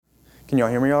Can y'all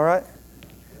hear me all right?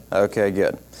 Okay,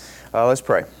 good. Let's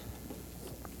pray.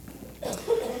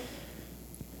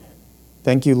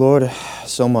 Thank you, Lord,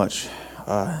 so much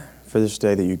for this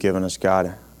day that you've given us,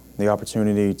 God. The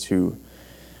opportunity to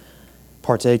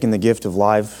partake in the gift of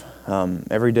life.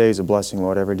 Every day is a blessing,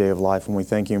 Lord, every day of life. And we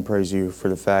thank you and praise you for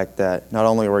the fact that not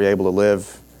only are we able to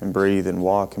live and breathe and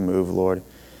walk and move, Lord,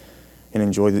 and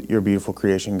enjoy your beautiful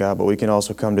creation, God, but we can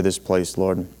also come to this place,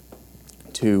 Lord,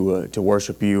 to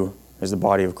worship you as the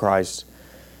body of Christ.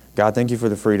 God, thank you for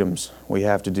the freedoms we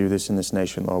have to do this in this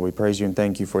nation, Lord. We praise you and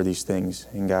thank you for these things.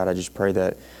 And God, I just pray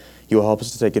that you will help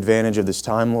us to take advantage of this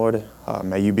time, Lord.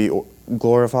 May you be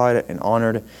glorified and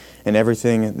honored in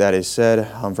everything that is said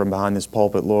from behind this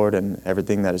pulpit, Lord, and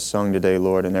everything that is sung today,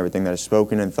 Lord, and everything that is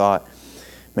spoken and thought.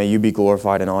 May you be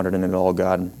glorified and honored in it all,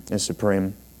 God, is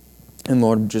supreme. And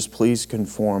Lord, just please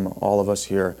conform all of us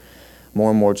here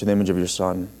more and more to the image of your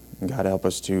Son. And God, help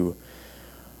us to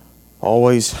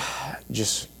always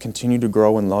just continue to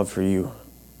grow in love for you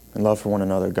and love for one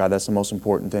another. God, that's the most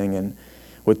important thing. And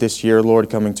with this year, Lord,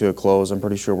 coming to a close, I'm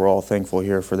pretty sure we're all thankful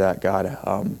here for that, God.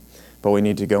 But we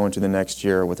need to go into the next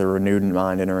year with a renewed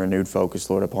mind and a renewed focus,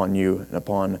 Lord, upon you and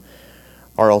upon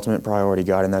our ultimate priority,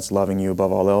 God, and that's loving you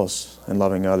above all else and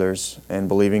loving others and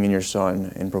believing in your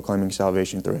Son and proclaiming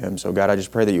salvation through Him. So, God, I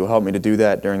just pray that you'll help me to do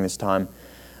that during this time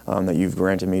that you've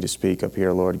granted me to speak up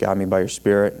here, Lord. Guide me by your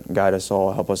Spirit. Guide us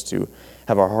all. Help us to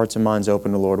have our hearts and minds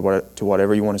open to, Lord, to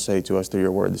whatever you want to say to us through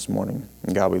your word this morning.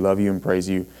 And God, we love you and praise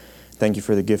you. Thank you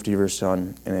for the gift of your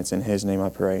Son, and it's in His name I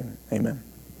pray. Amen.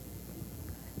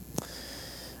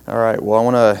 All right, well, I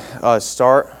want to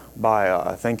start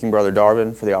by thanking Brother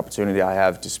Darvin for the opportunity I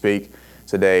have to speak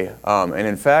today. And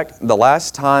in fact, the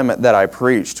last time that I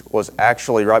preached was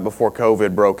actually right before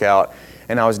COVID broke out,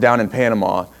 and I was down in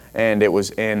Panama, and it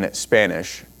was in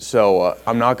Spanish. So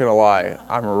I'm not going to lie,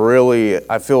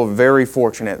 I feel very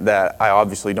fortunate that I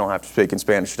obviously don't have to speak in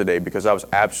Spanish today because I was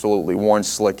absolutely worn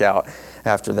slick out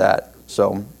after that.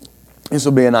 So this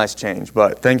will be a nice change.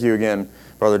 But thank you again,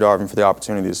 Brother Darvin, for the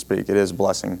opportunity to speak. It is a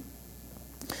blessing.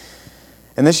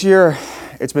 And this year,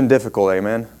 it's been difficult,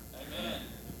 amen? Amen.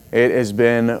 It has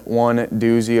been one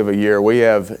doozy of a year. We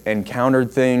have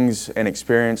encountered things and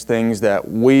experienced things that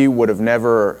we would have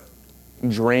never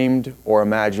dreamed or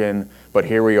imagined, but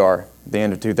here we are, at the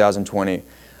end of 2020.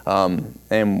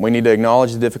 And we need to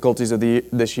acknowledge the difficulties of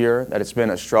this year, that it's been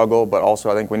a struggle, but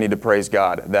also I think we need to praise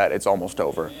God that it's almost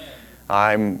over. Amen.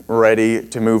 I'm ready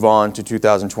to move on to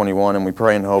 2021, and we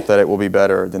pray and hope that it will be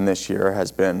better than this year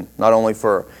has been, not only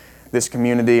for this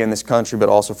community and this country, but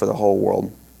also for the whole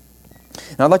world.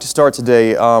 And I'd like to start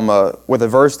today with a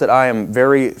verse that I am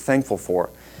very thankful for.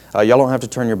 Y'all don't have to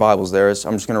turn your Bibles there. I'm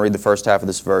just going to read the first half of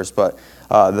this verse. But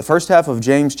the first half of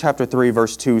James chapter 3,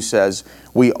 verse 2 says,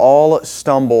 "We all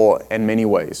stumble in many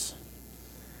ways."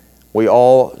 We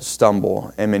all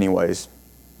stumble in many ways.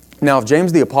 Now, if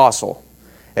James the Apostle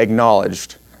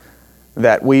acknowledged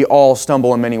that we all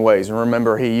stumble in many ways, and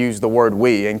remember he used the word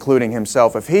we, including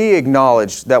himself, if he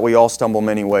acknowledged that we all stumble in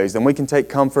many ways, then we can take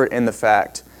comfort in the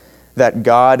fact that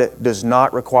God does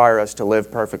not require us to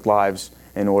live perfect lives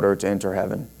in order to enter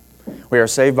heaven. We are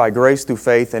saved by grace through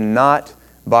faith and not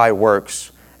by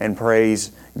works, and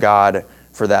praise God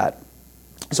for that.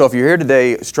 So if you're here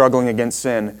today struggling against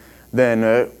sin,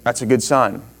 then that's a good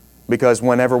sign. Because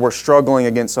whenever we're struggling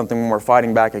against something, when we're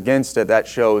fighting back against it, that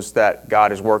shows that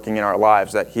God is working in our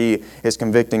lives, that He is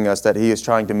convicting us, that He is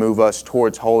trying to move us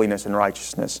towards holiness and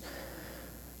righteousness.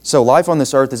 So life on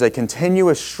this earth is a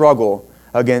continuous struggle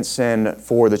against sin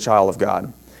for the child of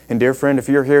God. And dear friend, if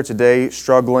you're here today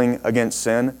struggling against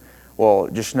sin, well,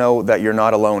 just know that you're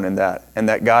not alone in that, and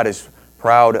that God is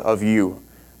proud of you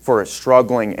for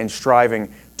struggling and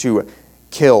striving to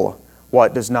kill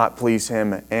what does not please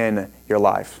Him in your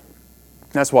life.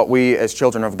 That's what we as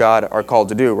children of God are called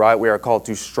to do, right? We are called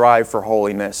to strive for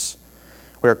holiness.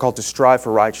 We are called to strive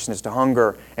for righteousness, to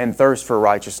hunger and thirst for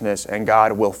righteousness, and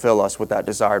God will fill us with that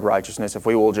desired righteousness if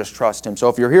we will just trust Him. So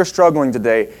if you're here struggling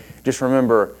today, just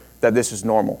remember that this is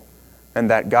normal and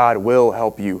that God will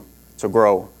help you to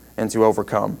grow and to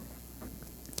overcome.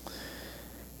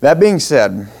 That being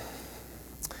said,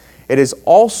 it is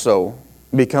also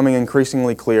becoming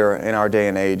increasingly clear in our day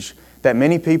and age that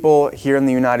many people here in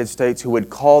the United States who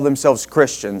would call themselves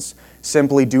Christians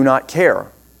simply do not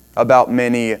care about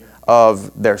many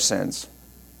of their sins.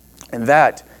 And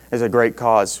that is a great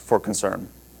cause for concern.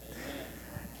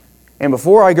 And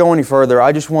before I go any further,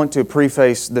 I just want to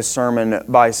preface this sermon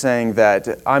by saying that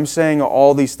I'm saying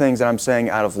all these things that I'm saying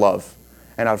out of love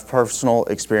and out of personal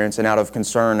experience and out of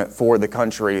concern for the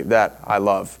country that I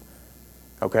love.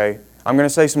 Okay? I'm going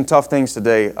to say some tough things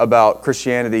today about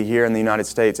Christianity here in the United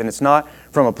States, and it's not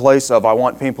from a place of I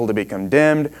want people to be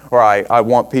condemned or I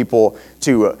want people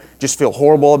to just feel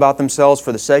horrible about themselves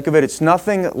for the sake of it. It's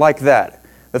nothing like that.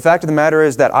 The fact of the matter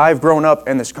is that I've grown up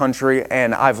in this country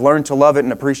and I've learned to love it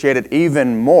and appreciate it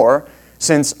even more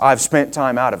since I've spent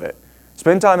time out of it.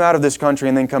 Spend time out of this country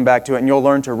and then come back to it, and you'll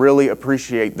learn to really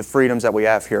appreciate the freedoms that we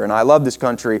have here. And I love this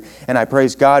country and I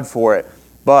praise God for it,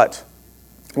 but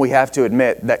we have to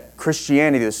admit that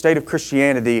Christianity, the state of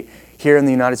Christianity here in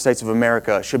the United States of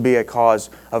America, should be a cause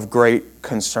of great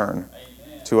concern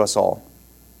to us all.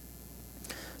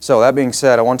 So that being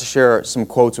said, I want to share some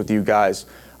quotes with you guys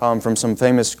from some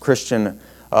famous Christian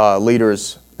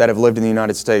leaders that have lived in the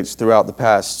United States throughout the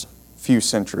past few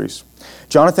centuries.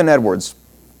 Jonathan Edwards,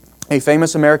 a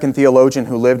famous American theologian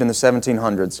who lived in the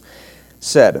 1700s,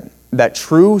 said that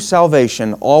true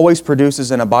salvation always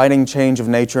produces an abiding change of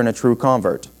nature in a true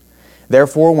convert.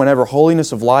 Therefore, whenever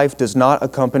holiness of life does not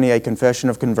accompany a confession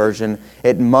of conversion,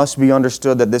 it must be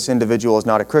understood that this individual is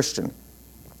not a Christian.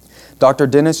 Dr.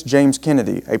 Dennis James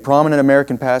Kennedy, a prominent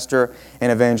American pastor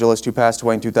and evangelist who passed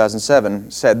away in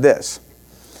 2007, said this: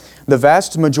 "The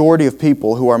vast majority of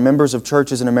people who are members of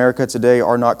churches in America today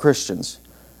are not Christians.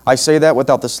 I say that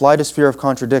without the slightest fear of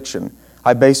contradiction.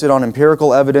 I base it on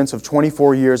empirical evidence of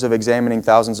 24 years of examining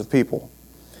thousands of people."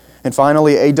 And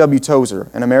finally, A.W. Tozer,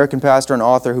 an American pastor and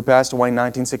author who passed away in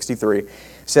 1963,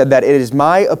 said that it is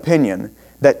my opinion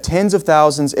that tens of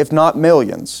thousands, if not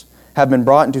millions, have been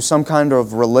brought into some kind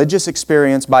of religious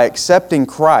experience by accepting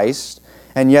Christ,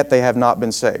 and yet they have not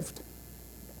been saved.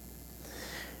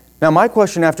 Now, my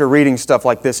question after reading stuff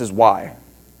like this is why?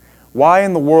 Why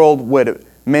in the world would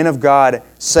men of God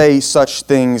say such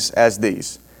things as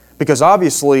these? Because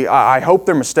obviously, I hope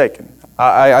they're mistaken.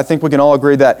 I think we can all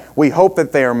agree that we hope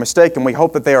that they are mistaken. We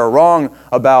hope that they are wrong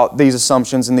about these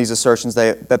assumptions and these assertions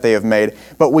that they have made.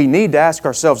 But we need to ask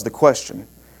ourselves the question,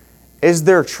 is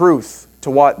there truth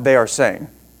to what they are saying?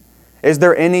 Is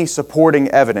there any supporting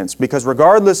evidence? Because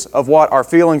regardless of what our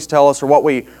feelings tell us or what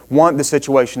we want the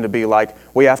situation to be like,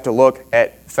 we have to look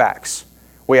at facts.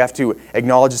 We have to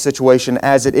acknowledge the situation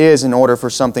as it is in order for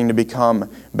something to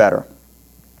become better.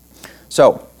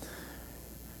 So,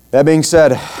 that being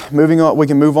said, moving on, we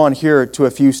can move on here to a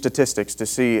few statistics to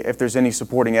see if there's any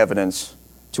supporting evidence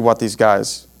to what these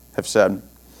guys have said.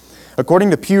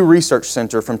 According to Pew Research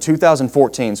Center from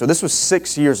 2014, so this was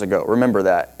 6 years ago, remember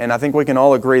that, and I think we can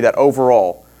all agree that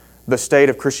overall, the state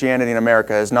of Christianity in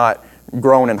America has not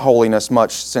grown in holiness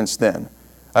much since then.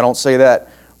 I don't say that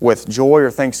with joy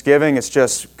or thanksgiving, it's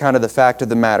just kind of the fact of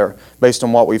the matter based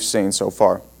on what we've seen so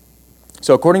far.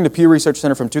 So according to Pew Research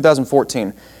Center from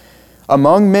 2014,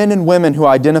 among men and women who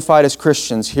identified as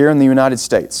Christians here in the United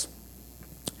States,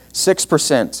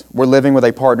 6% were living with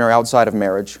a partner outside of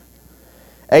marriage.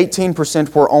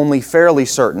 18% were only fairly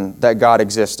certain that God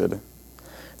existed.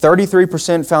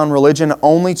 33% found religion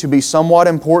only to be somewhat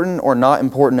important or not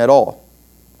important at all.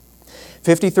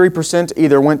 53%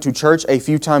 either went to church a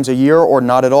few times a year or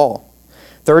not at all.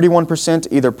 31%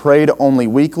 either prayed only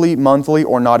weekly, monthly,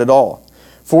 or not at all.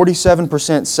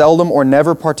 47% seldom or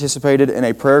never participated in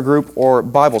a prayer group or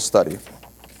Bible study.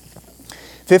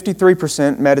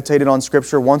 53% meditated on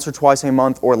Scripture once or twice a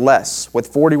month or less,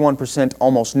 with 41%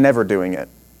 almost never doing it.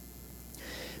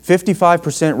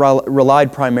 55%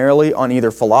 relied primarily on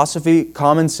either philosophy,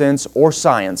 common sense, or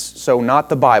science, so not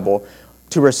the Bible,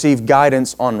 to receive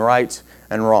guidance on right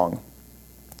and wrong.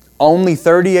 Only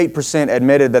 38%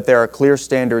 admitted that there are clear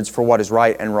standards for what is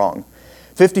right and wrong.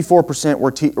 54%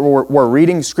 were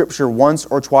reading Scripture once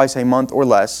or twice a month or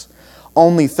less.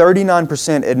 Only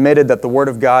 39% admitted that the Word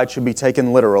of God should be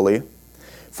taken literally.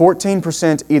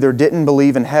 14% either didn't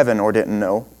believe in heaven or didn't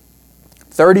know.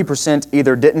 30%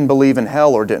 either didn't believe in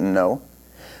hell or didn't know.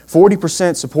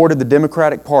 40% supported the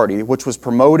Democratic Party, which was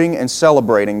promoting and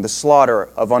celebrating the slaughter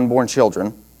of unborn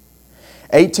children.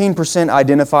 18%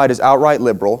 identified as outright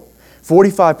liberal.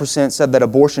 45% said that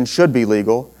abortion should be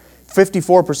legal.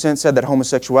 54% said that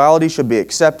homosexuality should be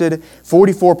accepted.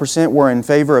 44% were in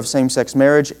favor of same-sex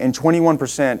marriage, and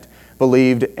 21%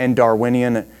 believed in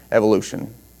Darwinian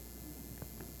evolution.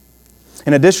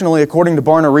 And additionally, according to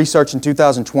Barna Research in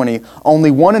 2020,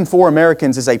 only 1 in 4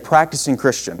 Americans is a practicing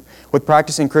Christian, with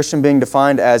practicing Christian being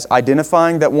defined as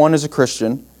identifying that one is a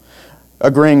Christian,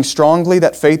 agreeing strongly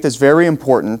that faith is very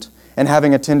important, and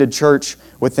having attended church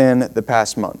within the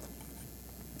past month.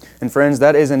 And friends,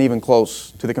 that isn't even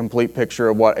close to the complete picture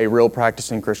of what a real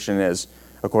practicing Christian is,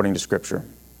 according to Scripture.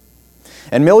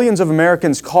 And millions of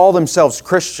Americans call themselves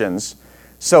Christians,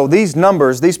 so these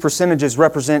numbers, these percentages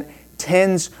represent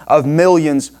tens of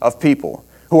millions of people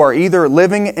who are either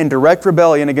living in direct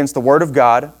rebellion against the Word of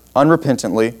God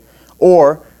unrepentantly,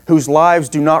 or whose lives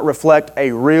do not reflect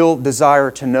a real desire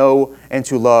to know and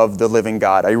to love the living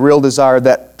God, a real desire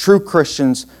that true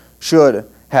Christians should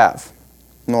have,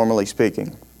 normally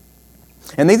speaking.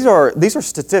 And these are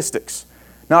statistics,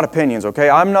 not opinions, okay?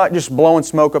 I'm not just blowing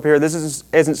smoke up here. This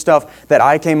isn't stuff that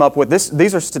I came up with.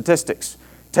 These are statistics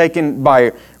taken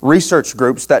by research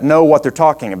groups that know what they're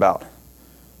talking about.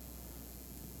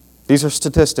 These are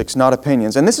statistics, not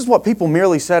opinions. And this is what people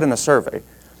merely said in a survey.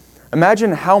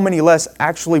 Imagine how many less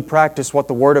actually practice what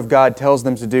the Word of God tells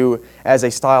them to do as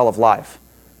a style of life.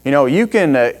 You know, you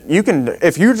can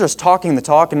if you're just talking the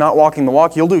talk and not walking the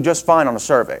walk, you'll do just fine on a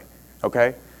survey,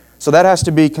 okay? So that has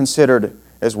to be considered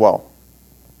as well.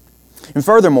 And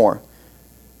furthermore,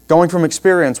 going from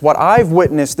experience, what I've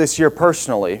witnessed this year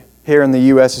personally here in the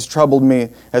U.S. has troubled me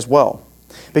as well.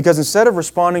 Because instead of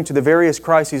responding to the various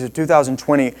crises of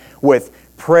 2020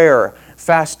 with prayer,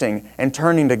 fasting, and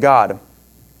turning to God,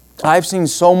 I've seen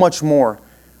so much more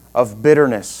of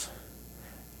bitterness,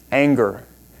 anger,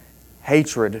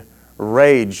 hatred,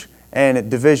 rage,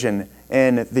 and division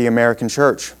in the American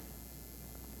church.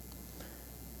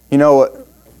 You know,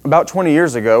 about 20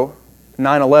 years ago,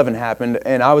 9/11 happened,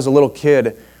 and I was a little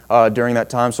kid during that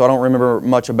time, so I don't remember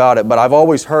much about it, but I've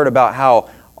always heard about how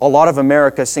a lot of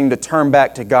America seemed to turn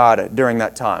back to God during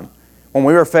that time. When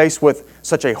we were faced with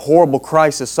such a horrible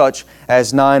crisis such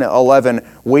as 9/11,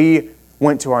 we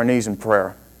went to our knees in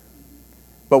prayer.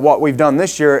 But what we've done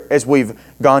this year is we've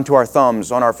gone to our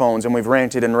thumbs on our phones and we've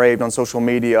ranted and raved on social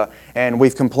media and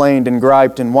we've complained and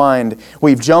griped and whined.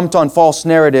 We've jumped on false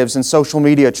narratives and social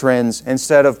media trends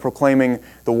instead of proclaiming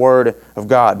the Word of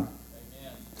God. Amen.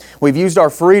 We've used our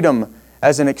freedom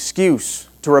as an excuse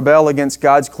to rebel against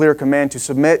God's clear command to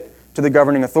submit to the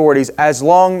governing authorities as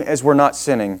long as we're not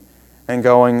sinning and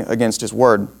going against His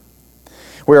Word.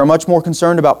 We are much more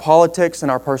concerned about politics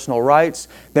and our personal rights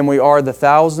than we are the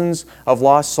thousands of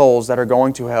lost souls that are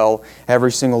going to hell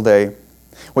every single day.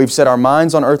 We've set our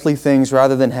minds on earthly things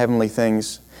rather than heavenly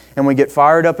things. And we get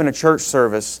fired up in a church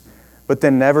service, but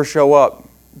then never show up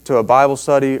to a Bible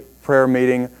study, prayer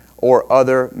meeting, or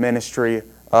other ministry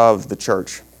of the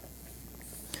church.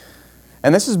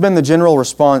 And this has been the general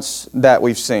response that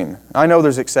we've seen. I know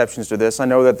there's exceptions to this. I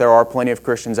know that there are plenty of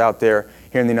Christians out there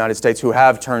here in the United States who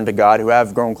have turned to God, who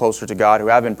have grown closer to God, who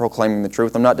have been proclaiming the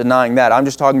truth. I'm not denying that. I'm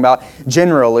just talking about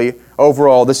generally,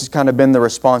 overall, this has kind of been the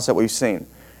response that we've seen.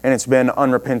 And it's been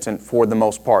unrepentant for the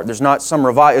most part. There's not some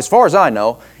revival, as far as I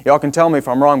know, y'all can tell me if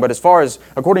I'm wrong, but as far as,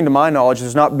 according to my knowledge,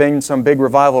 there's not been some big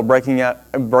revival breaking out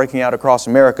across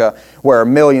America where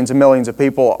millions and millions of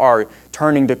people are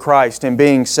turning to Christ and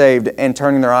being saved and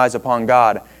turning their eyes upon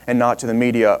God and not to the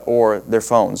media or their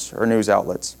phones or news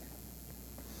outlets.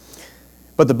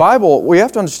 But the Bible, we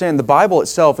have to understand the Bible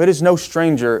itself, it is no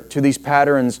stranger to these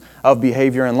patterns of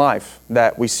behavior in life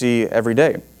that we see every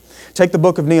day. Take the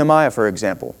book of Nehemiah, for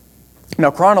example.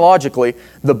 Now, chronologically,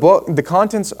 the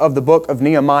contents of the book of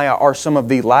Nehemiah are some of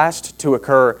the last to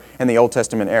occur in the Old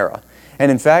Testament era. And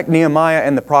in fact, Nehemiah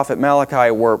and the prophet Malachi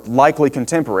were likely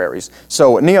contemporaries.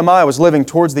 So Nehemiah was living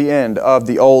towards the end of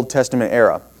the Old Testament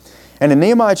era. And in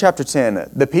Nehemiah chapter 10,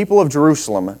 the people of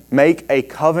Jerusalem make a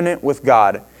covenant with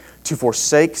God to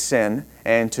forsake sin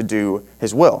and to do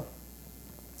His will.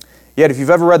 Yet if you've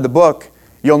ever read the book,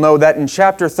 you'll know that in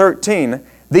chapter 13,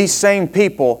 these same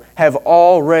people have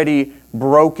already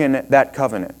broken that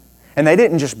covenant. And they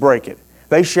didn't just break it.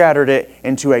 They shattered it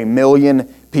into 1,000,000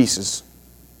 pieces.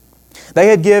 They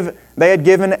had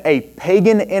given a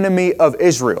pagan enemy of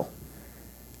Israel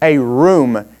a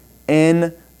room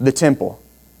in the temple,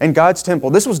 in God's temple.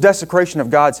 This was desecration of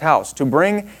God's house, to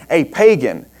bring a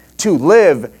pagan to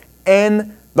live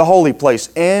in the holy place,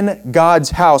 in God's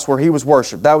house where He was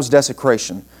worshipped. That was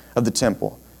desecration of the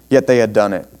temple. Yet they had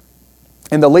done it.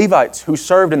 And the Levites who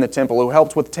served in the temple, who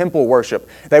helped with temple worship,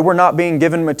 they were not being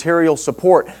given material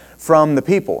support from the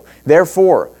people.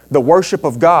 Therefore, the worship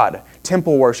of God,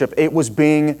 temple worship, it was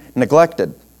being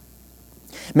neglected.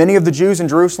 Many of the Jews in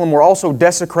Jerusalem were also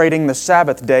desecrating the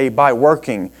Sabbath day by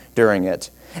working during it.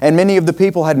 And many of the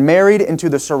people had married into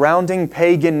the surrounding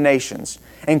pagan nations,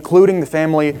 including the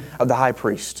family of the high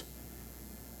priest.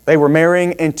 They were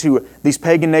marrying into these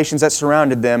pagan nations that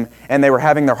surrounded them, and they were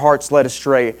having their hearts led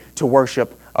astray to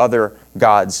worship other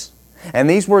gods. And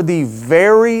these were the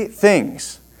very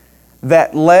things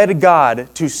that led God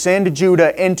to send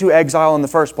Judah into exile in the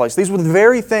first place. These were the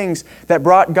very things that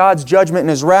brought God's judgment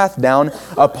and His wrath down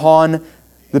upon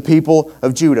the people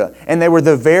of Judah. And they were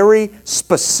the very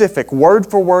specific, word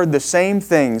for word, the same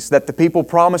things that the people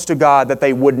promised to God that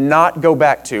they would not go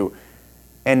back to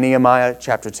in Nehemiah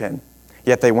chapter 10.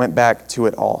 Yet they went back to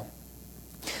it all.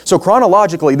 So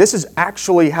chronologically, this is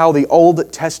actually how the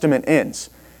Old Testament ends.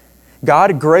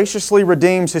 God graciously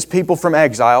redeems His people from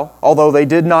exile, although they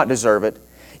did not deserve it,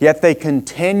 yet they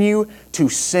continue to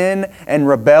sin and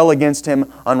rebel against Him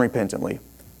unrepentantly.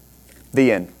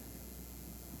 The end.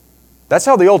 That's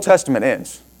how the Old Testament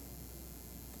ends.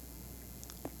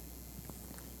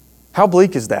 How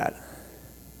bleak is that?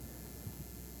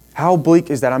 How bleak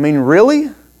is that? I mean, really?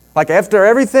 Like after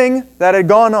everything that had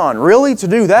gone on, really to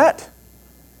do that?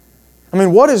 I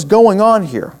mean, what is going on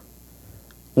here?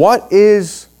 What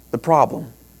is the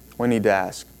problem? We need to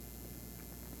ask.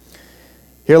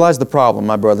 Here lies the problem,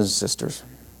 my brothers and sisters.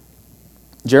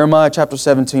 Jeremiah chapter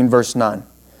 17, verse 9.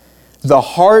 The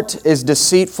heart is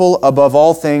deceitful above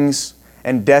all things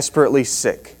and desperately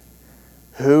sick.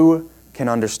 Who can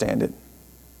understand it?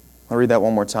 I'll read that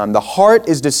one more time. The heart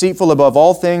is deceitful above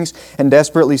all things and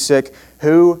desperately sick.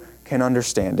 Who can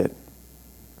understand it?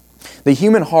 The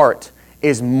human heart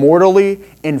is mortally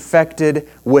infected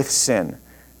with sin.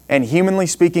 And humanly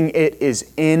speaking, it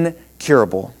is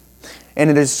incurable. And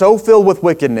it is so filled with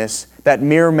wickedness that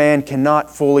mere man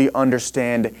cannot fully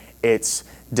understand its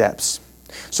depths.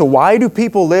 So why do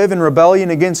people live in rebellion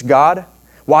against God?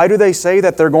 Why do they say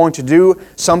that they're going to do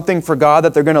something for God,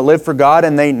 that they're going to live for God,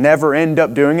 and they never end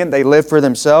up doing it? They live for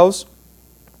themselves?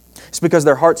 It's because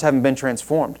their hearts haven't been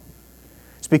transformed.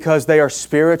 It's because they are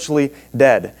spiritually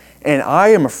dead. And I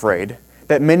am afraid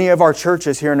that many of our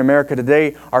churches here in America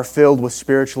today are filled with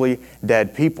spiritually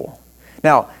dead people.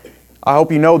 Now, I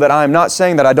hope you know that I am not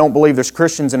saying that I don't believe there's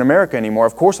Christians in America anymore.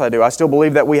 Of course I do. I still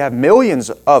believe that we have millions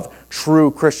of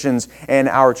true Christians in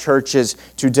our churches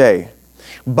today.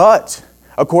 But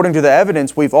according to the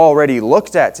evidence we've already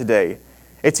looked at today,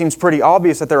 it seems pretty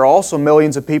obvious that there are also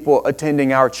millions of people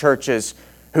attending our churches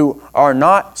who are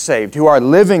not saved, who are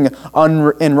living in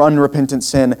unrepentant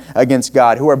sin against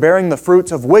God, who are bearing the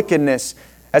fruits of wickedness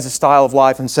as a style of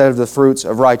life instead of the fruits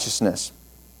of righteousness.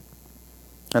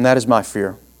 And that is my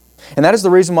fear. And that is the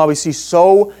reason why we see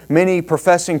so many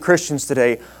professing Christians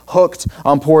today hooked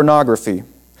on pornography,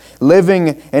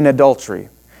 living in adultery,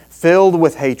 filled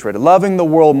with hatred, loving the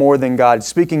world more than God,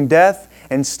 speaking death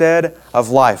instead of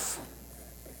life.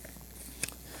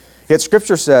 Yet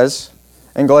Scripture says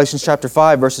in Galatians chapter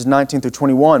 5, verses 19 through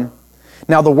 21,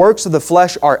 now the works of the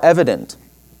flesh are evident: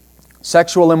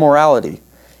 sexual immorality,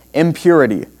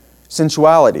 impurity,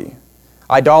 sensuality,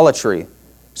 idolatry,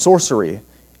 sorcery,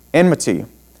 enmity,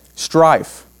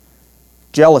 strife,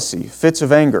 jealousy, fits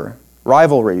of anger,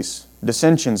 rivalries,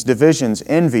 dissensions, divisions,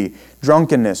 envy,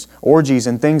 drunkenness, orgies,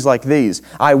 and things like these.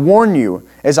 I warn you,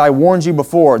 as I warned you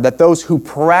before, that those who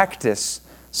practice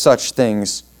such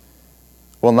things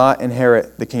will not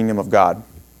inherit the kingdom of God.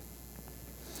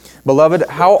 Beloved,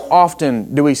 how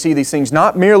often do we see these things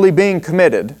not merely being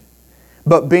committed,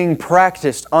 but being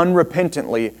practiced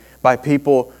unrepentantly by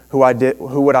people who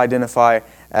would identify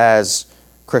as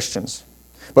Christians?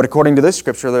 But according to this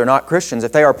Scripture, they're not Christians.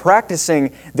 If they are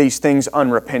practicing these things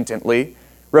unrepentantly,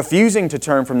 refusing to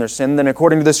turn from their sin, then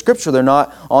according to this Scripture, they're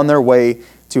not on their way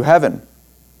to heaven.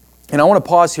 And I want to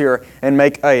pause here and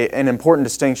make an important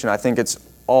distinction. I think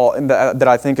that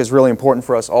I think is really important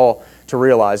for us all to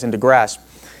realize and to grasp.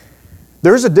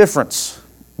 There's a difference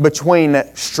between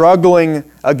struggling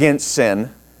against sin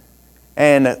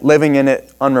and living in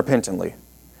it unrepentantly.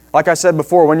 Like I said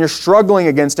before, when you're struggling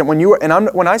against it,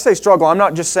 when I say struggle, I'm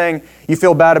not just saying you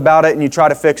feel bad about it and you try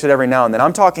to fix it every now and then.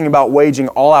 I'm talking about waging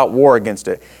all-out war against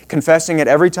it, confessing it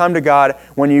every time to God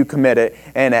when you commit it,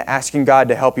 and asking God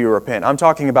to help you repent. I'm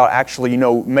talking about actually,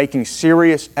 making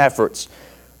serious efforts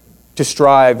to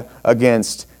strive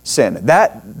against sin.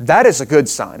 That is a good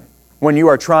sign when you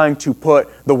are trying to put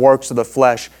the works of the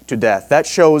flesh to death. That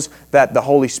shows that the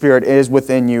Holy Spirit is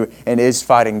within you and is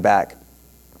fighting back.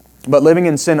 But living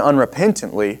in sin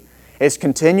unrepentantly is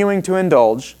continuing to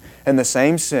indulge in the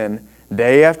same sin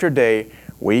day after day,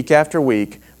 week after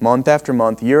week, month after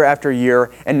month, year after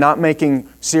year, and not making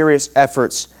serious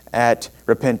efforts at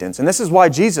repentance. And this is why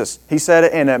Jesus, He said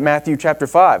in Matthew chapter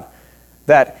 5,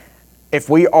 that if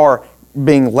we are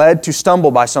being led to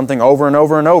stumble by something over and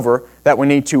over and over, that we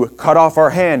need to cut off our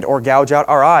hand or gouge out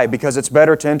our eye, because it's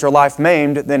better to enter life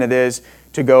maimed than it is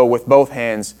to go with both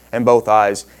hands and both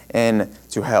eyes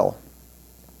into hell.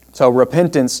 So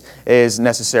repentance is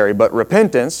necessary, but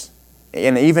repentance,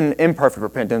 and even imperfect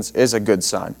repentance, is a good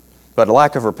sign. But a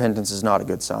lack of repentance is not a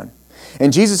good sign.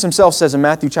 And Jesus Himself says in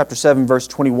Matthew chapter 7, verse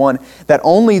 21, that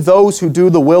only those who do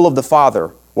the will of the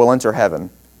Father will enter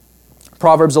heaven.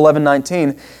 Proverbs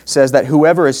 11:19 says that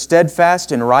whoever is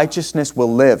steadfast in righteousness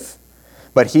will live,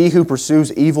 but he who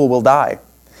pursues evil will die.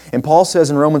 And Paul says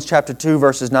in Romans chapter 2,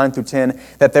 verses 9 through 10,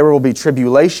 that there will be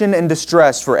tribulation and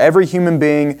distress for every human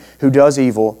being who does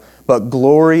evil, but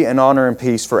glory and honor and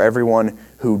peace for everyone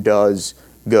who does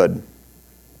good.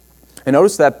 And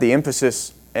notice that the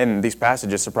emphasis in these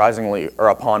passages, surprisingly, are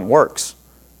upon works.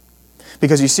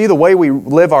 Because you see, the way we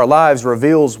live our lives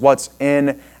reveals what's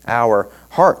in our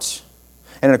hearts.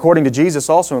 And according to Jesus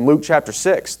also in Luke chapter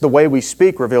 6, the way we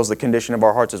speak reveals the condition of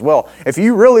our hearts as well. If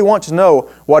you really want to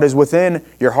know what is within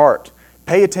your heart,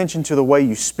 pay attention to the way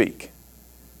you speak.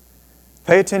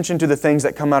 Pay attention to the things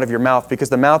that come out of your mouth, because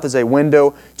the mouth is a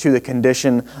window to the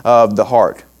condition of the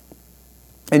heart.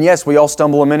 And yes, we all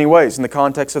stumble in many ways. In the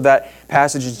context of that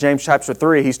passage in James chapter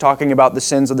 3, he's talking about the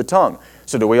sins of the tongue.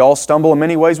 So do we all stumble in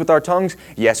many ways with our tongues?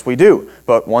 Yes, we do.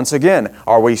 But once again,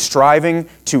 are we striving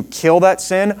to kill that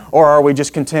sin, or are we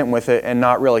just content with it and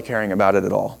not really caring about it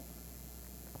at all?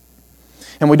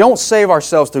 And we don't save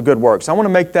ourselves through good works. I want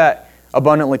to make that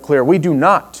abundantly clear. We do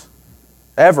not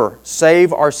ever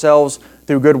save ourselves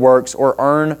through good works or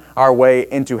earn our way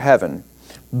into heaven.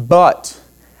 But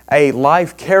a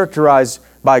life characterized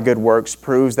by good works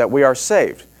proves that we are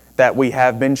saved, that we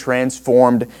have been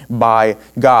transformed by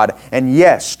God. And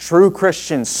yes, true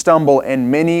Christians stumble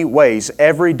in many ways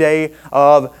every day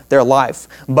of their life,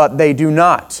 but they do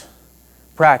not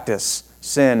practice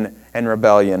sin and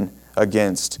rebellion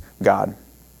against God.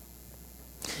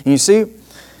 And you see,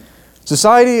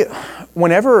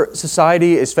 whenever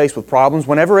society is faced with problems,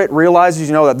 whenever it realizes,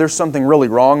 that there's something really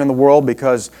wrong in the world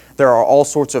because there are all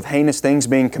sorts of heinous things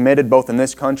being committed both in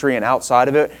this country and outside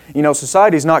of it,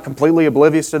 society is not completely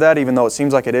oblivious to that, even though it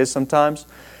seems like it is sometimes.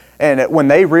 And when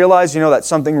they realize, that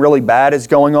something really bad is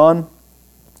going on,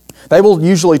 they will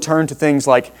usually turn to things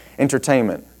like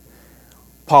entertainment,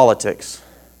 politics,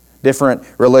 different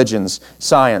religions,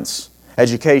 science,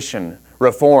 education,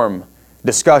 reform,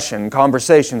 discussion,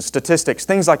 conversation, statistics,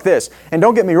 things like this. And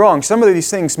don't get me wrong, some of these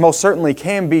things most certainly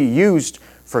can be used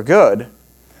for good,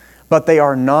 but they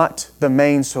are not the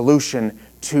main solution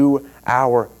to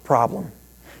our problem.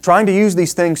 Trying to use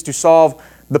these things to solve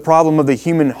the problem of the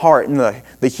human heart and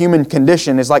the human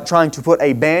condition is like trying to put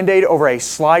a Band-Aid over a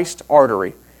sliced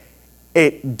artery.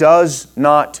 It does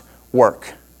not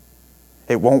work.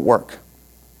 It won't work.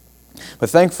 But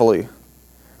thankfully,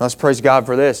 let's praise God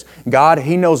for this. God,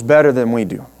 He knows better than we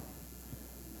do.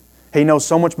 He knows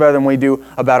so much better than we do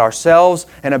about ourselves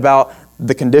and about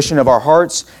the condition of our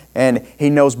hearts, and He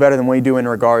knows better than we do in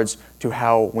regards to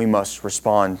how we must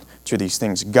respond to these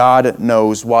things. God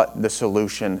knows what the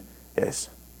solution is.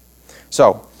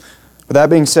 So, with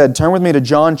that being said, turn with me to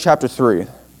John chapter 3.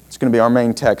 It's going to be our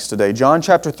main text today. John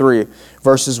chapter 3,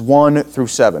 verses 1 through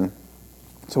 7,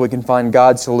 so we can find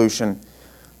God's solution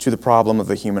to the problem of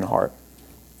the human heart.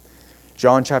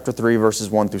 John chapter 3, verses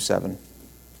 1 through 7.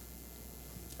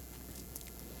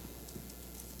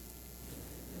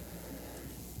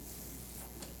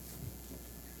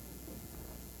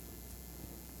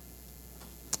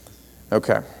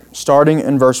 Okay, starting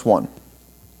in verse 1,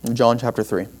 John chapter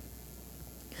 3.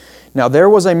 Now there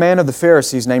was a man of the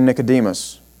Pharisees named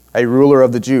Nicodemus, a ruler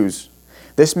of the Jews.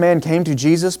 This man came to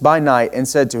Jesus by night and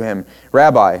said to Him,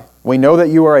 Rabbi, we know that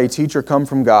you are a teacher come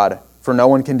from God, for no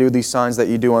one can do these signs that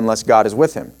you do unless God is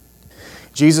with him.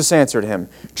 Jesus answered him,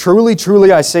 Truly,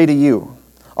 truly, I say to you,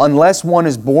 unless one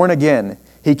is born again,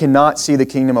 he cannot see the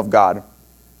kingdom of God.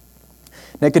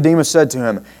 Nicodemus said to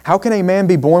him, How can a man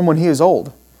be born when he is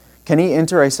old? Can he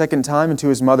enter a second time into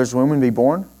his mother's womb and be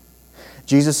born?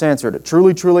 Jesus answered,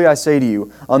 Truly, truly, I say to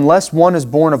you, unless one is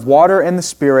born of water and the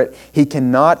Spirit, he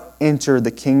cannot enter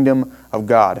the kingdom of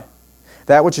God.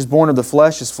 That which is born of the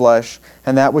flesh is flesh,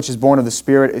 and that which is born of the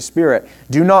Spirit is spirit.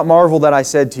 Do not marvel that I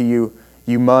said to you,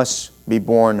 you must be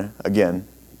born again.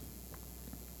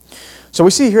 So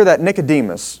we see here that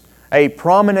Nicodemus, a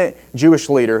prominent Jewish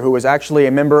leader who was actually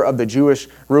a member of the Jewish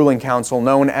ruling council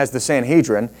known as the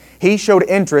Sanhedrin, he showed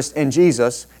interest in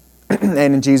Jesus and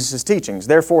in Jesus' teachings.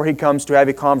 Therefore, he comes to have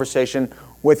a conversation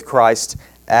with Christ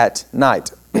at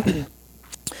night.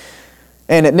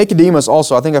 And at Nicodemus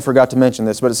also, I think I forgot to mention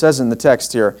this, but it says in the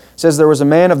text here, it says there was a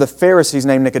man of the Pharisees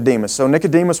named Nicodemus. So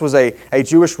Nicodemus was a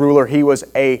Jewish ruler. He was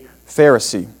a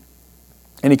Pharisee.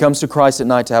 And he comes to Christ at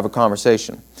night to have a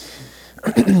conversation.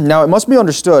 Now, it must be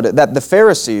understood that the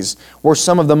Pharisees were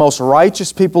some of the most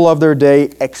righteous people of their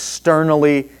day,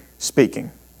 externally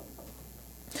speaking.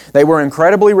 They were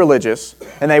incredibly religious,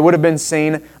 and they would have been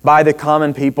seen by the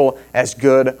common people as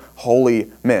good,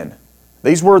 holy men.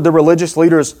 These were the religious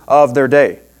leaders of their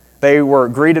day. They were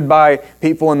greeted by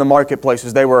people in the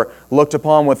marketplaces. They were looked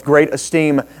upon with great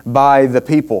esteem by the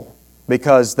people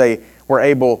because they were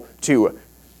able to,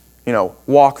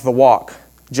 walk the walk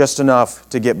just enough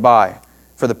to get by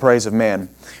for the praise of man.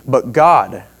 But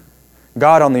God,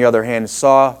 on the other hand,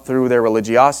 saw through their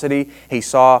religiosity. He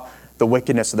saw the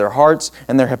wickedness of their hearts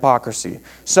and their hypocrisy.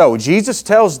 So Jesus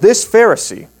tells this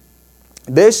Pharisee,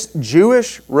 this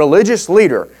Jewish religious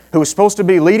leader who was supposed to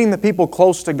be leading the people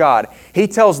close to God, he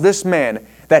tells this man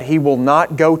that he will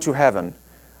not go to heaven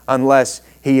unless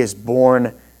he is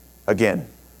born again.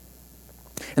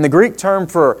 And the Greek term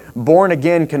for born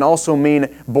again can also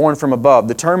mean born from above.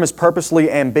 The term is purposely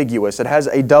ambiguous. It has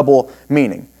a double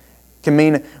meaning. It can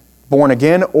mean born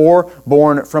again or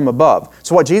born from above.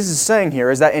 So what Jesus is saying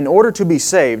here is that in order to be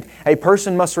saved, a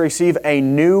person must receive a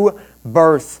new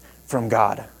birth from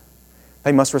God.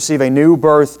 They must receive a new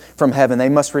birth from heaven. They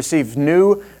must receive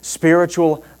new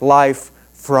spiritual life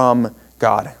from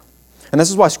God. And this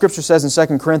is why Scripture says in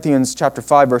 2 Corinthians chapter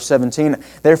 5, verse 17,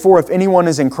 "Therefore, if anyone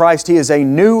is in Christ, he is a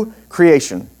new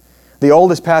creation. The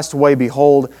old has passed away,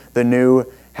 behold, the new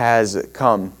has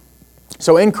come."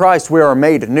 So in Christ we are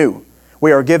made new.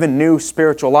 We are given new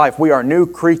spiritual life. We are new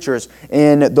creatures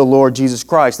in the Lord Jesus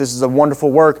Christ. This is a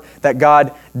wonderful work that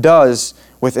God does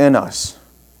within us.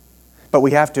 But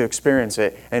we have to experience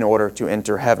it in order to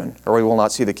enter heaven, or we will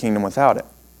not see the kingdom without it.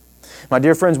 My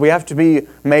dear friends, we have to be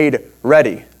made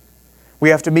ready. We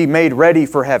have to be made ready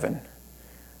for heaven.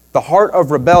 The heart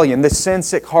of rebellion, this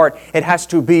sin-sick heart, it has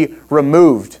to be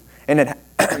removed and it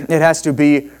has to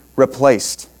be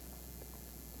replaced.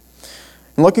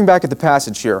 And looking back at the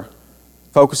passage here,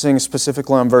 focusing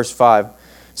specifically on verse 5, it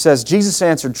says, "Jesus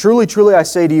answered, 'Truly, truly, I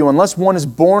say to you, unless one is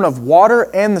born of water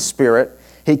and the Spirit,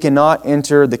 he cannot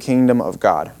enter the kingdom of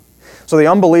God.'" So the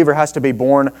unbeliever has to be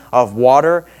born of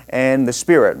water and the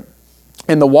Spirit.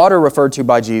 And the water referred to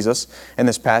by Jesus in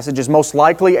this passage is most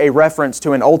likely a reference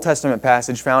to an Old Testament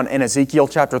passage found in Ezekiel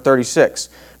chapter 36,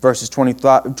 verses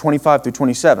 25 through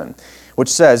 27, which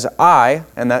says,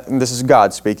 and this is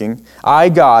God speaking, "I,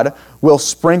 God, will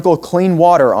sprinkle clean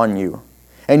water on you,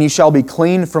 and you shall be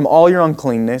clean from all your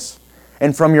uncleanness,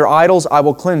 and from your idols I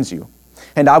will cleanse you.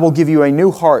 And I will give you a new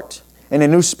heart, and a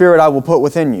new spirit I will put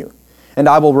within you. And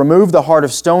I will remove the heart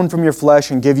of stone from your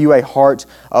flesh and give you a heart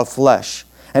of flesh.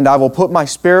 And I will put my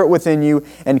Spirit within you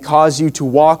and cause you to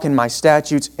walk in my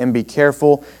statutes and be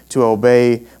careful to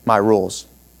obey my rules."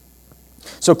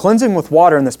 So cleansing with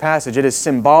water in this passage, it is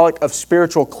symbolic of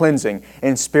spiritual cleansing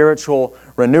and spiritual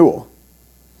renewal.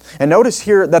 And notice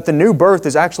here that the new birth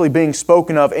is actually being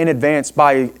spoken of in advance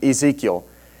by Ezekiel.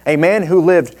 A man who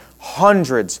lived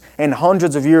hundreds and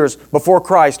hundreds of years before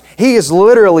Christ, he is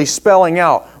literally spelling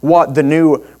out what the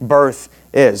new birth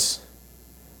is.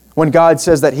 When God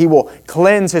says that He will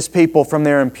cleanse His people from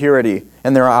their impurity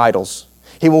and their idols.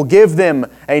 He will give them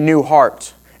a new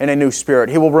heart and a new spirit.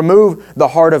 He will remove the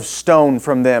heart of stone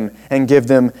from them and give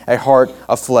them a heart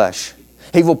of flesh.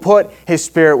 He will put His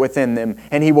Spirit within them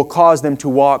and He will cause them to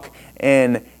walk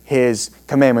in His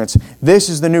commandments. This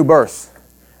is the new birth.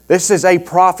 This is a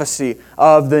prophecy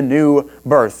of the new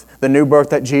birth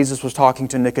that Jesus was talking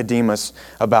to Nicodemus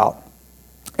about.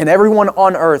 And everyone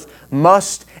on earth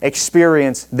must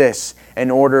experience this in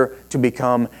order to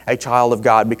become a child of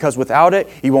God. Because without it,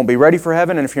 you won't be ready for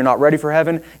heaven. And if you're not ready for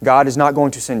heaven, God is not going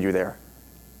to send you there.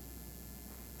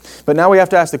 But now we have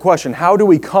to ask the question, how do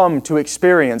we come to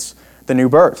experience the new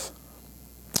birth?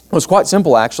 Well, it's quite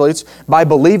simple, actually. It's by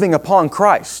believing upon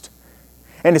Christ.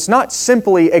 And it's not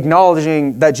simply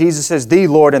acknowledging that Jesus is the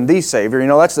Lord and the Savior. You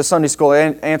know, that's the Sunday school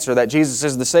answer, that Jesus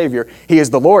is the Savior. He is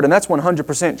the Lord, and that's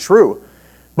 100% true.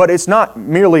 But it's not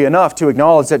merely enough to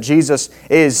acknowledge that Jesus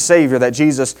is Savior, that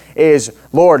Jesus is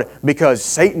Lord, because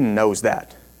Satan knows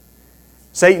that.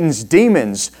 Satan's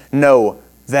demons know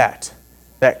that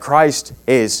Christ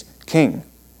is King.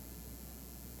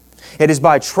 It is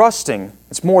by trusting,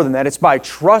 it's more than that, it's by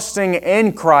trusting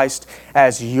in Christ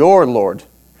as your Lord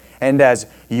and as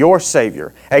your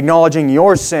Savior, acknowledging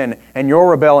your sin and your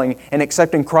rebelling and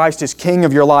accepting Christ as King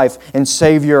of your life and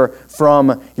Savior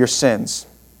from your sins.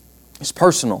 It's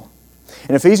personal.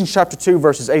 In Ephesians chapter 2,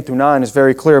 verses 8 through 9 is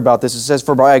very clear about this. It says,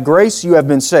 "For by grace you have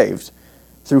been saved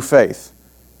through faith.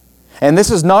 And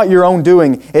this is not your own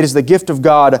doing. It is the gift of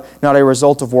God, not a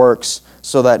result of works,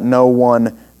 so that no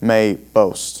one may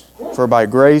boast. For by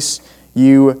grace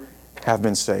you have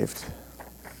been saved."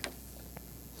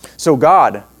 So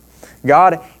God,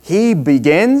 He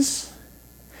begins,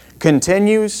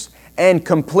 continues, and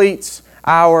completes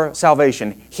our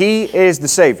salvation. He is the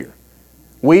Savior.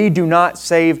 We do not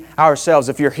save ourselves.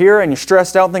 If you're here and you're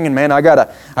stressed out thinking, man, I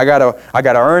gotta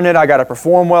earn it, I gotta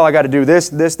perform well, I gotta do this,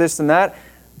 and that,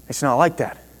 it's not like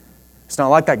that. It's not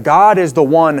like that. God is the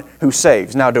one who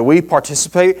saves. Now, do we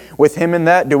participate with Him in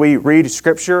that? Do we read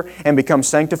Scripture and become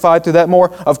sanctified through that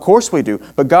more? Of course we do.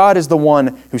 But God is the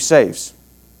one who saves.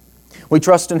 We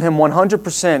trust in Him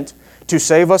 100% to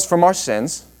save us from our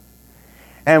sins,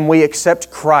 and we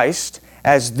accept Christ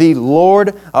as the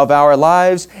Lord of our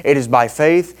lives. It is by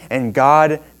faith, and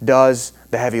God does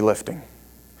the heavy lifting.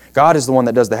 God is the one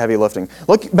that does the heavy lifting.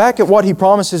 Look back at what He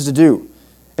promises to do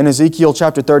in Ezekiel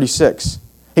chapter 36.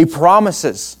 He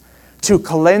promises to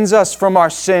cleanse us from our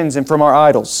sins and from our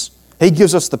idols. He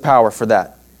gives us the power for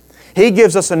that. He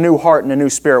gives us a new heart and a new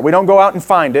spirit. We don't go out and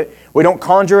find it. We don't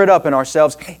conjure it up in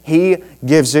ourselves. He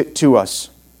gives it to us.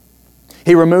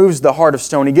 He removes the heart of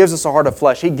stone. He gives us a heart of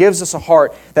flesh. He gives us a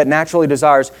heart that naturally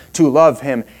desires to love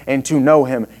Him and to know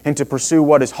Him and to pursue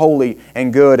what is holy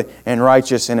and good and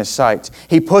righteous in His sight.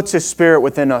 He puts His Spirit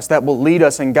within us that will lead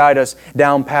us and guide us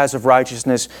down paths of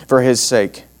righteousness for His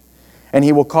sake. And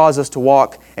He will cause us to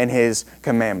walk in His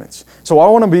commandments. So what I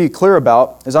want to be clear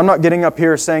about is I'm not getting up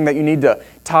here saying that you need to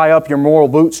tie up your moral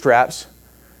bootstraps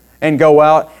and go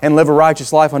out and live a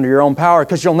righteous life under your own power,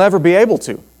 because you'll never be able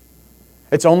to.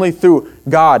 It's only through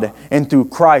God and through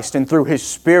Christ and through His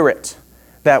Spirit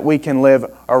that we can live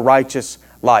a righteous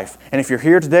life. And if you're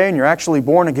here today and you're actually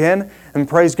born again, then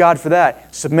praise God for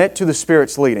that. Submit to the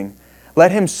Spirit's leading.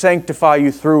 Let Him sanctify you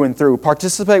through and through.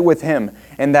 Participate with Him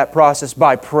in that process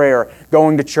by prayer,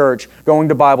 going to church, going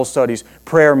to Bible studies,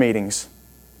 prayer meetings,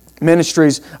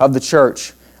 ministries of the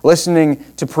church, listening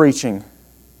to preaching,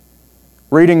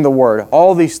 reading the Word,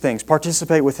 all these things.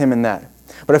 Participate with Him in that.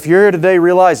 But if you're here today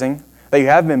realizing that you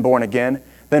have been born again,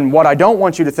 then what I don't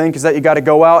want you to think is that you got to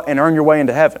go out and earn your way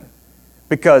into heaven.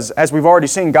 Because as we've already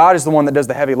seen, God is the one that does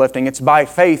the heavy lifting. It's by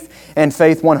faith, and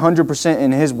faith 100%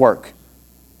 in His work.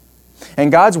 And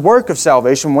God's work of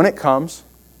salvation, when it comes,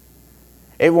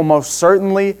 it will most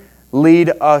certainly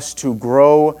lead us to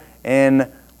grow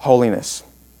in holiness.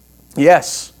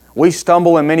 Yes, we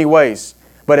stumble in many ways,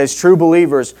 but as true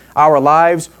believers, our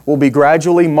lives will be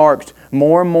gradually marked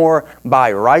more and more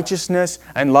by righteousness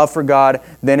and love for God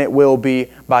than it will be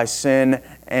by sin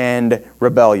and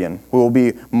rebellion. We will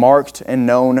be marked and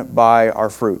known by our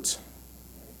fruits.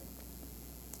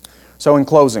 So in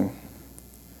closing,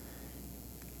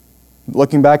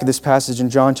 looking back at this passage in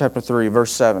John chapter 3,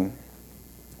 verse 7,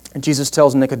 Jesus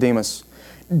tells Nicodemus,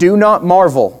 "Do not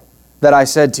marvel that I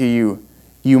said to you,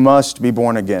 you must be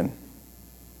born again."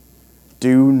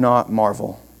 Do not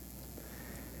marvel.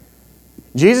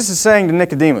 Jesus is saying to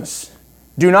Nicodemus,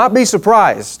 do not be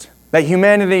surprised that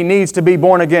humanity needs to be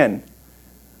born again.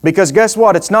 Because guess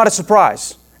what? It's not a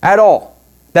surprise at all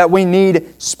that we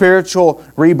need spiritual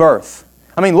rebirth.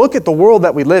 I mean, look at the world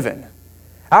that we live in.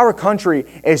 Our country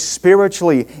is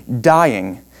spiritually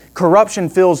dying. Corruption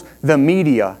fills the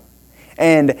media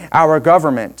and our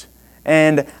government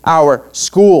and our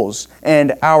schools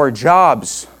and our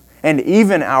jobs and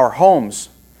even our homes.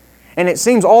 And it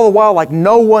seems all the while like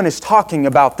no one is talking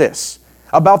about this,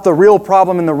 about the real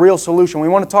problem and the real solution. We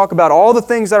want to talk about all the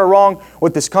things that are wrong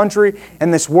with this country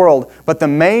and this world. But the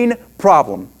main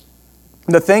problem,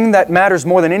 the thing that matters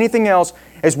more than anything else,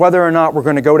 is whether or not we're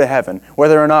going to go to heaven,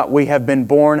 whether or not we have been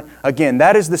born again.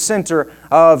 That is the center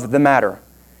of the matter.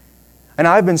 And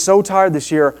I've been so tired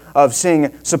this year of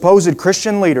seeing supposed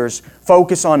Christian leaders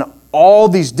focus on all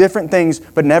these different things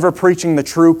but never preaching the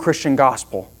true Christian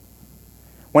gospel.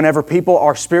 Whenever people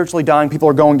are spiritually dying, people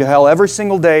are going to hell every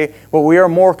single day, but we are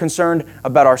more concerned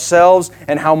about ourselves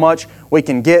and how much we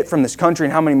can get from this country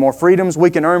and how many more freedoms we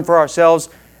can earn for ourselves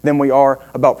than we are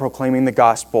about proclaiming the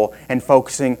gospel and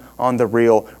focusing on the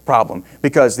real problem.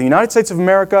 Because the United States of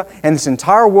America and this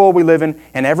entire world we live in,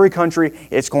 and every country,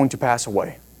 it's going to pass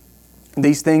away.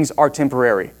 These things are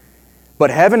temporary. But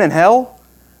heaven and hell,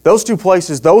 those two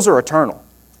places, those are eternal.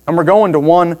 And we're going to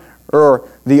one or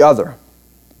the other.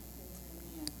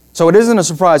 So it isn't a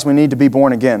surprise we need to be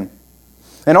born again.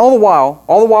 And all the while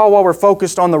while we're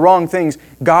focused on the wrong things,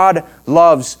 God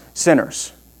loves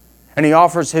sinners. And He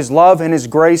offers His love and His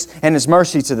grace and His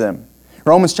mercy to them.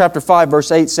 Romans chapter 5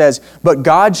 verse 8 says, "But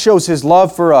God shows His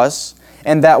love for us,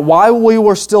 and that while we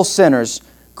were still sinners,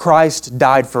 Christ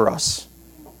died for us."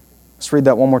 Let's read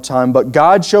that one more time. "But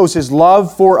God shows His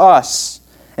love for us,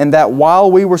 and that while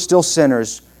we were still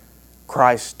sinners,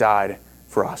 Christ died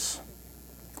for us."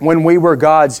 When we were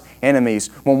God's enemies,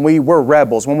 when we were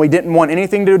rebels, when we didn't want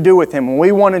anything to do with Him, when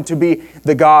we wanted to be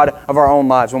the God of our own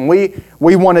lives, when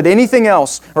we wanted anything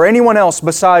else or anyone else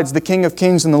besides the King of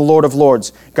Kings and the Lord of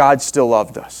Lords, God still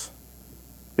loved us.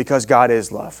 Because God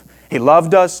is love. He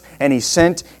loved us and He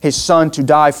sent His Son to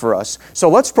die for us. So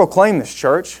let's proclaim this,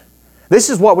 church. This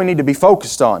is what we need to be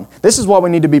focused on. This is what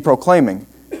we need to be proclaiming.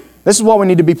 This is what we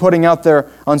need to be putting out there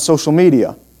on social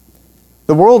media.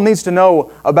 The world needs to know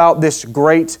about this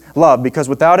great love, because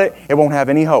without it, it won't have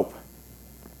any hope.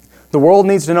 The world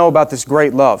needs to know about this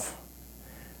great love.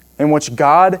 in which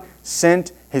God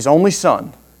sent His only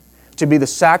Son to be the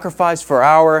sacrifice for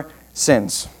our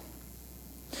sins.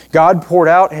 God poured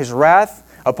out His wrath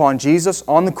upon Jesus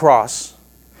on the cross,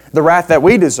 the wrath that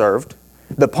we deserved,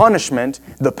 the punishment,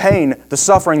 the pain, the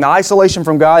suffering, the isolation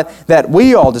from God that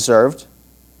we all deserved.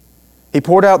 He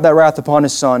poured out that wrath upon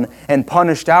His Son and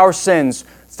punished our sins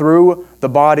through the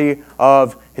body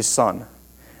of His Son.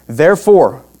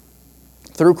 Therefore,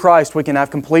 through Christ, we can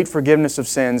have complete forgiveness of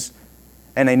sins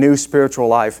and a new spiritual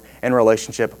life and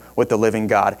relationship with the living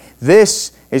God.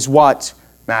 This is what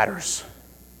matters.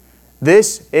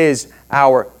 This is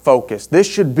our focus. This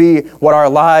should be what our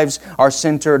lives are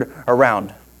centered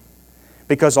around.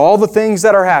 Because all the things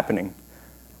that are happening,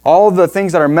 all the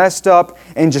things that are messed up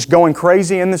and just going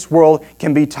crazy in this world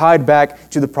can be tied back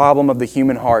to the problem of the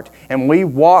human heart. And we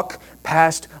walk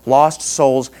past lost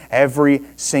souls every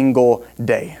single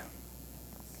day.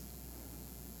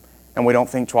 And we don't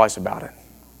think twice about it.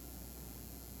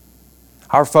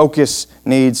 Our focus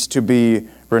needs to be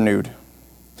renewed.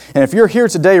 And if you're here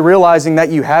today realizing that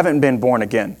you haven't been born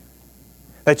again,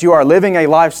 that you are living a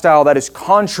lifestyle that is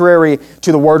contrary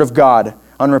to the Word of God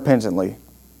unrepentantly,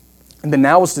 then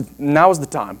now is the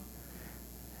time.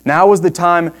 Now is the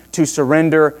time to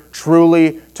surrender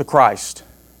truly to Christ.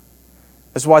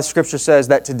 That's why Scripture says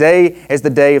that today is the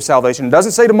day of salvation. It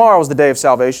doesn't say tomorrow is the day of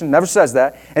salvation. It never says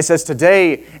that. It says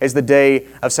today is the day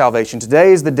of salvation.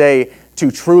 Today is the day to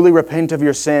truly repent of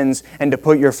your sins and to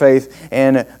put your faith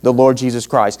in the Lord Jesus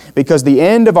Christ. Because the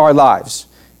end of our lives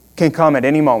can come at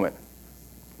any moment.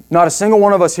 Not a single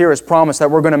one of us here has promised that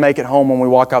we're going to make it home when we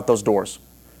walk out those doors.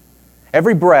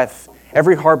 Every breath,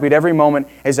 every heartbeat, every moment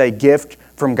is a gift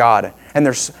from God. And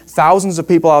there's thousands of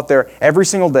people out there every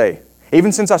single day.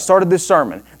 Even since I started this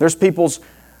sermon, there's people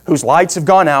whose lights have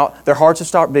gone out, their hearts have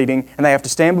stopped beating, and they have to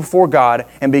stand before God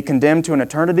and be condemned to an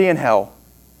eternity in hell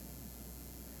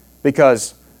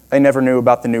because they never knew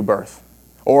about the new birth,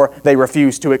 or they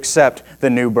refused to accept the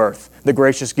new birth, the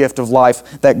gracious gift of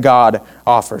life that God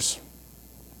offers.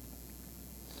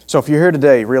 So if you're here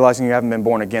today realizing you haven't been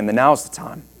born again, then now's the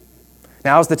time.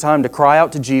 Now's the time to cry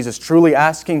out to Jesus, truly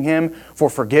asking Him for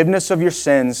forgiveness of your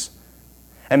sins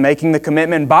and making the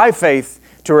commitment by faith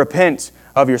to repent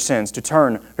of your sins, to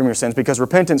turn from your sins, because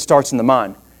repentance starts in the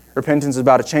mind. Repentance is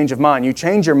about a change of mind. You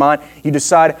change your mind, you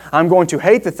decide, I'm going to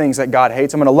hate the things that God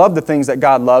hates, I'm going to love the things that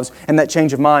God loves, and that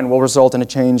change of mind will result in a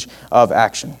change of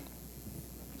action.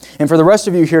 And for the rest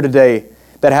of you here today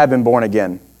that have been born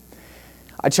again,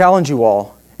 I challenge you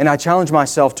all, and I challenge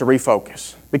myself to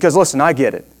refocus. Because listen, I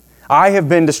get it. I have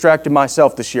been distracted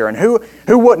myself this year. And who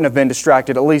wouldn't have been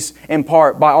distracted, at least in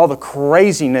part, by all the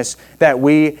craziness that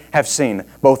we have seen,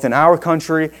 both in our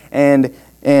country and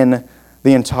in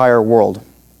the entire world?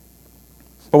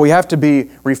 But we have to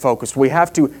be refocused. We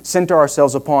have to center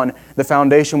ourselves upon the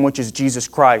foundation, which is Jesus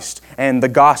Christ and the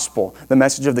gospel, the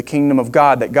message of the kingdom of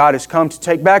God, that God has come to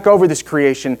take back over this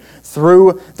creation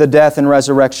through the death and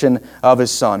resurrection of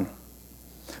His Son.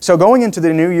 So going into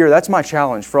the new year, that's my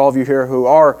challenge for all of you here who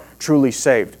are truly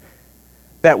saved.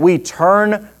 That we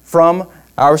turn from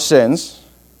our sins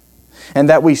and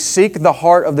that we seek the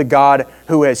heart of the God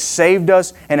who has saved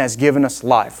us and has given us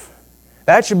life.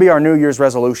 That should be our New Year's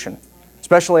resolution,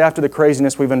 especially after the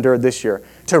craziness we've endured this year.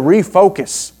 To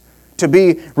refocus, to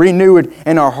be renewed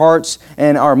in our hearts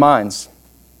and our minds.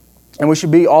 And we should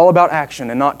be all about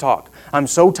action and not talk. I'm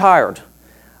so tired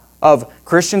of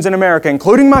Christians in America,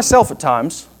 including myself at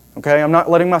times, okay, I'm not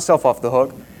letting myself off the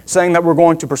hook, saying that we're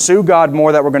going to pursue God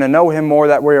more, that we're going to know Him more,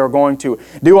 that we are going to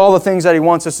do all the things that He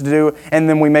wants us to do, and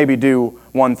then we maybe do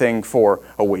one thing for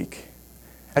a week.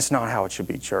 That's not how it should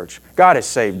be, church. God has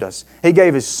saved us. He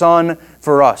gave His Son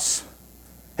for us,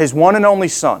 His one and only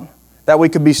Son, that we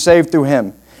could be saved through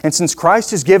Him. And since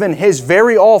Christ has given His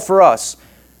very all for us,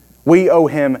 we owe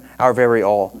Him our very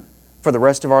all for the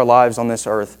rest of our lives on this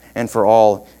earth and for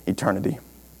all eternity.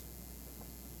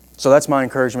 So that's my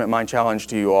encouragement, my challenge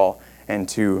to you all and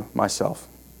to myself.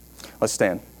 Let's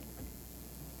stand.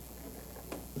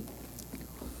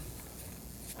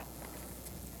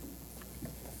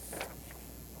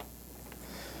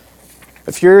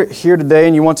 If you're here today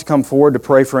and you want to come forward to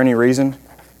pray for any reason,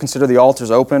 consider the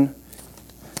altars open.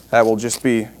 That will just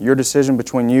be your decision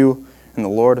between you and the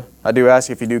Lord. I do ask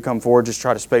if you do come forward, just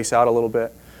try to space out a little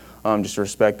bit. Just to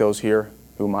respect those here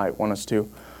who might want us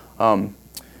to.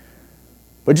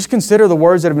 But just consider the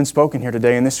words that have been spoken here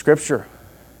today in this Scripture.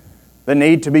 The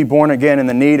need to be born again and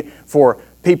the need for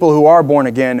people who are born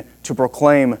again to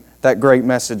proclaim that great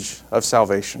message of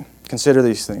salvation. Consider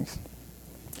these things.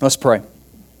 Let's pray.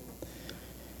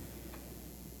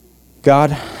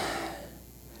 God,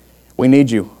 we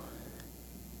need You.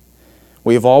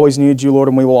 We have always needed you, Lord,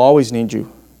 and we will always need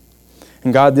you.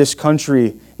 And God, this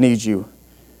country needs you.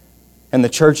 And the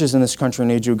churches in this country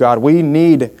need you, God. We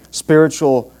need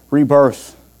spiritual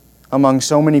rebirth among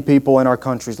so many people in our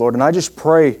countries, Lord. And I just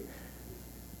pray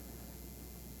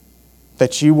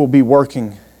that you will be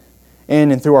working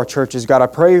in and through our churches, God. I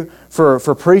pray for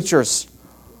preachers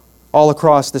all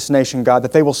across this nation, God,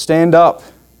 that they will stand up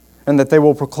and that they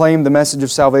will proclaim the message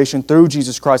of salvation through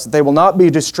Jesus Christ, that they will not be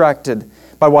distracted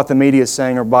by what the media is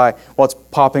saying or by what's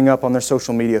popping up on their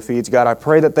social media feeds. God, I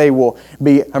pray that they will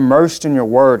be immersed in your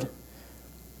Word.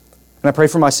 And I pray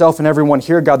for myself and everyone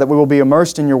here, God, that we will be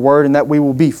immersed in your Word and that we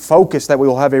will be focused, that we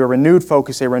will have a renewed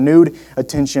focus, a renewed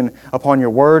attention upon your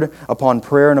Word, upon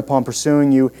prayer, and upon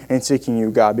pursuing you and seeking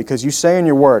you, God. Because you say in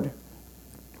your Word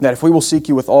that if we will seek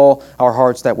you with all our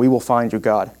hearts, that we will find you,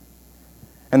 God.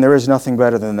 And there is nothing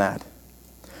better than that.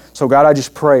 So God, I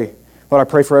just pray, Lord, I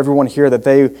pray for everyone here that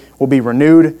they will be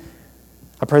renewed.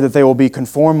 I pray that they will be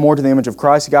conformed more to the image of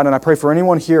Christ, God. And I pray for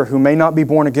anyone here who may not be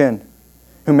born again,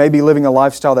 who may be living a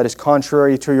lifestyle that is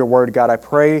contrary to your word, God. I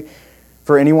pray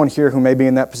for anyone here who may be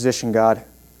in that position, God.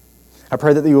 I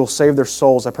pray that you will save their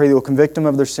souls. I pray that you will convict them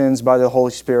of their sins by the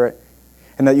Holy Spirit,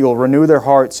 and that you will renew their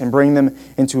hearts and bring them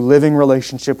into living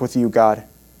relationship with you, God.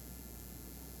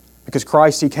 Because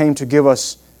Christ, He came to give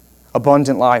us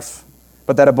abundant life.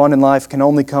 But that abundant life can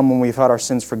only come when we've had our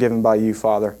sins forgiven by you,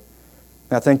 Father.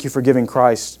 And I thank you for giving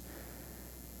Christ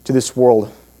to this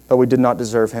world, though we did not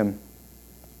deserve Him.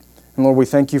 And Lord, we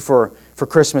thank you for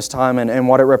Christmas time and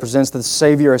what it represents, that the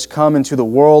Savior has come into the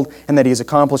world and that He has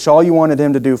accomplished all you wanted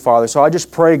Him to do, Father. So I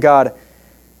just pray, God,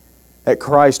 that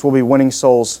Christ will be winning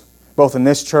souls, both in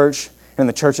this church and in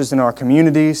the churches in our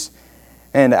communities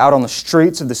and out on the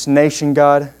streets of this nation,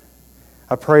 God.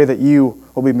 I pray that you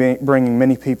will be bringing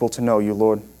many people to know you,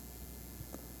 Lord,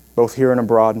 both here and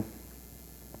abroad.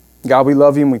 God, we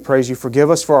love you and we praise you.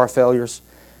 Forgive us for our failures.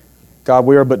 God,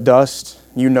 we are but dust.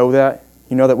 You know that.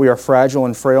 You know that we are fragile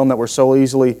and frail and that we're so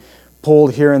easily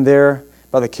pulled here and there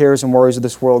by the cares and worries of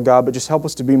this world, God. But just help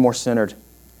us to be more centered.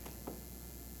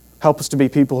 Help us to be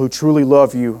people who truly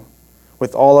love you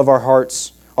with all of our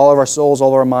hearts, all of our souls,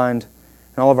 all of our mind,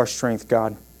 and all of our strength,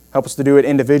 God. Help us to do it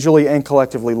individually and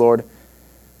collectively, Lord.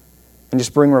 And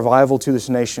just bring revival to this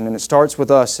nation. And it starts with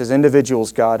us as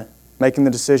individuals, God, making the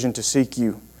decision to seek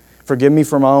you. Forgive me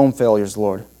for my own failures,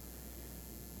 Lord,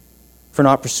 for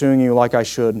not pursuing you like I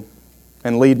should.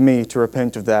 And lead me to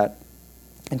repent of that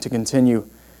and to continue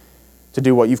to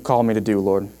do what you've called me to do,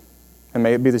 Lord. And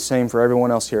may it be the same for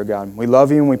everyone else here, God. We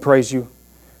love you and we praise you.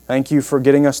 Thank you for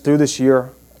getting us through this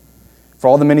year, for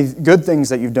all the many good things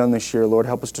that you've done this year, Lord.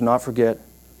 Help us to not forget.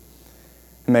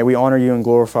 And may we honor you and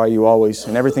glorify you always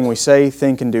in everything we say,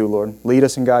 think, and do, Lord. Lead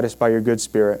us and guide us by your good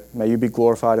Spirit. May you be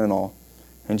glorified in all.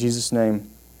 In Jesus' name,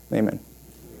 amen.